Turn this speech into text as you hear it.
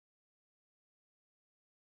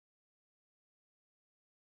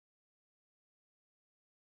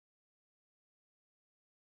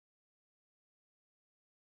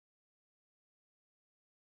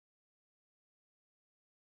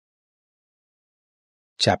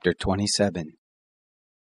Chapter 27.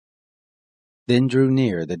 Then drew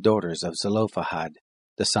near the daughters of Zelophehad,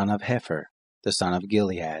 the son of Hepher, the son of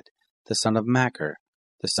Gilead, the son of Machir,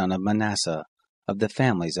 the son of Manasseh, of the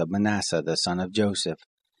families of Manasseh the son of Joseph.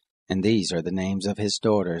 And these are the names of his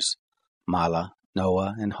daughters, Mahlah,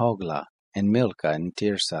 Noah, and Hoglah, and Milcah, and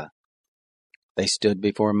Tirzah. They stood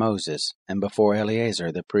before Moses, and before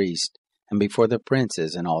Eleazar the priest, and before the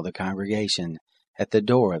princes and all the congregation, at the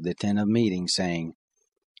door of the tent of meeting, saying,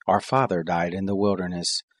 Our father died in the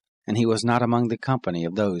wilderness, and he was not among the company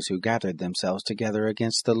of those who gathered themselves together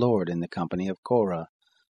against the Lord in the company of Korah,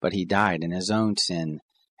 but he died in his own sin,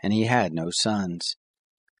 and he had no sons.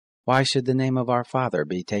 Why should the name of our father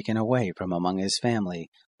be taken away from among his family,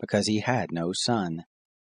 because he had no son?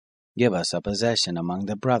 Give us a possession among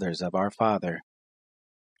the brothers of our father.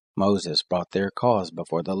 Moses brought their cause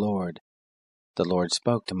before the Lord. The Lord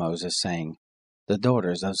spoke to Moses, saying, The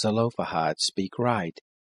daughters of Zelophehad speak right.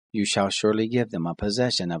 You shall surely give them a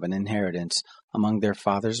possession of an inheritance among their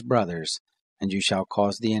father's brothers, and you shall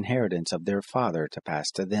cause the inheritance of their father to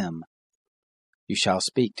pass to them. You shall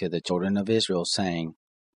speak to the children of Israel, saying,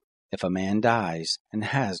 If a man dies and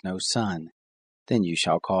has no son, then you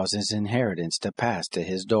shall cause his inheritance to pass to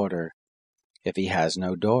his daughter. If he has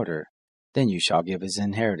no daughter, then you shall give his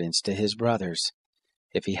inheritance to his brothers.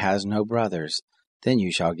 If he has no brothers, then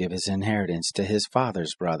you shall give his inheritance to his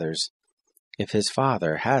father's brothers. If his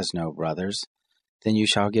father has no brothers, then you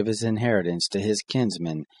shall give his inheritance to his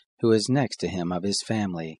kinsman, who is next to him of his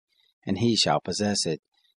family, and he shall possess it,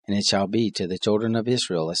 and it shall be to the children of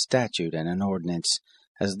Israel a statute and an ordinance,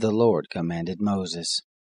 as the Lord commanded Moses.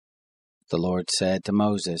 The Lord said to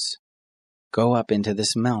Moses, Go up into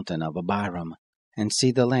this mountain of Abiram, and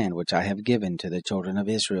see the land which I have given to the children of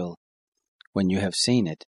Israel. When you have seen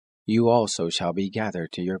it, you also shall be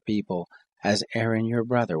gathered to your people, as Aaron your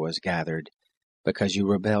brother was gathered, because you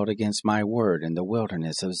rebelled against my word in the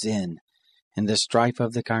wilderness of Zin, in the strife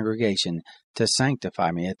of the congregation, to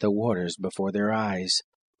sanctify me at the waters before their eyes.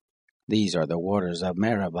 These are the waters of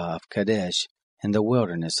Meribah of Kadesh, in the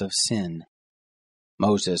wilderness of Sin.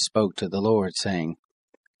 Moses spoke to the Lord, saying,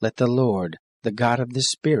 Let the Lord, the God of the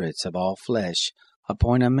spirits of all flesh,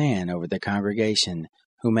 appoint a man over the congregation,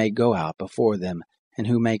 who may go out before them, and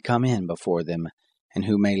who may come in before them, and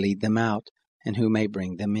who may lead them out, and who may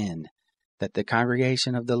bring them in, that the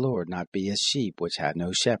congregation of the Lord not be as sheep which have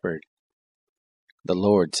no shepherd. The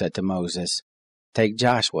Lord said to Moses, Take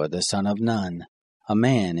Joshua the son of Nun, a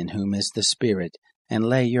man in whom is the Spirit, and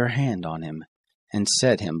lay your hand on him, and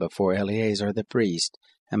set him before Eleazar the priest,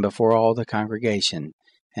 and before all the congregation,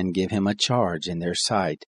 and give him a charge in their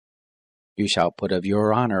sight. You shall put of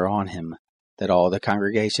your honor on him, that all the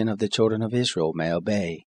congregation of the children of Israel may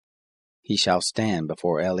obey. He shall stand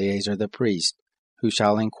before Eleazar the priest, who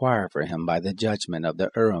shall inquire for him by the judgment of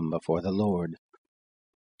the Urim before the Lord.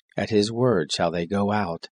 At his word shall they go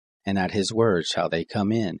out, and at his word shall they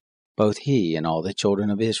come in, both he and all the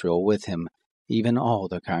children of Israel with him, even all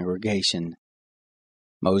the congregation.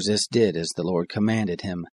 Moses did as the Lord commanded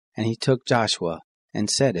him, and he took Joshua, and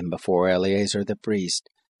set him before Eleazar the priest,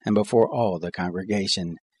 and before all the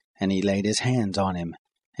congregation, and he laid his hands on him,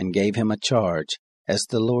 and gave him a charge, as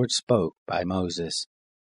the Lord spoke by Moses.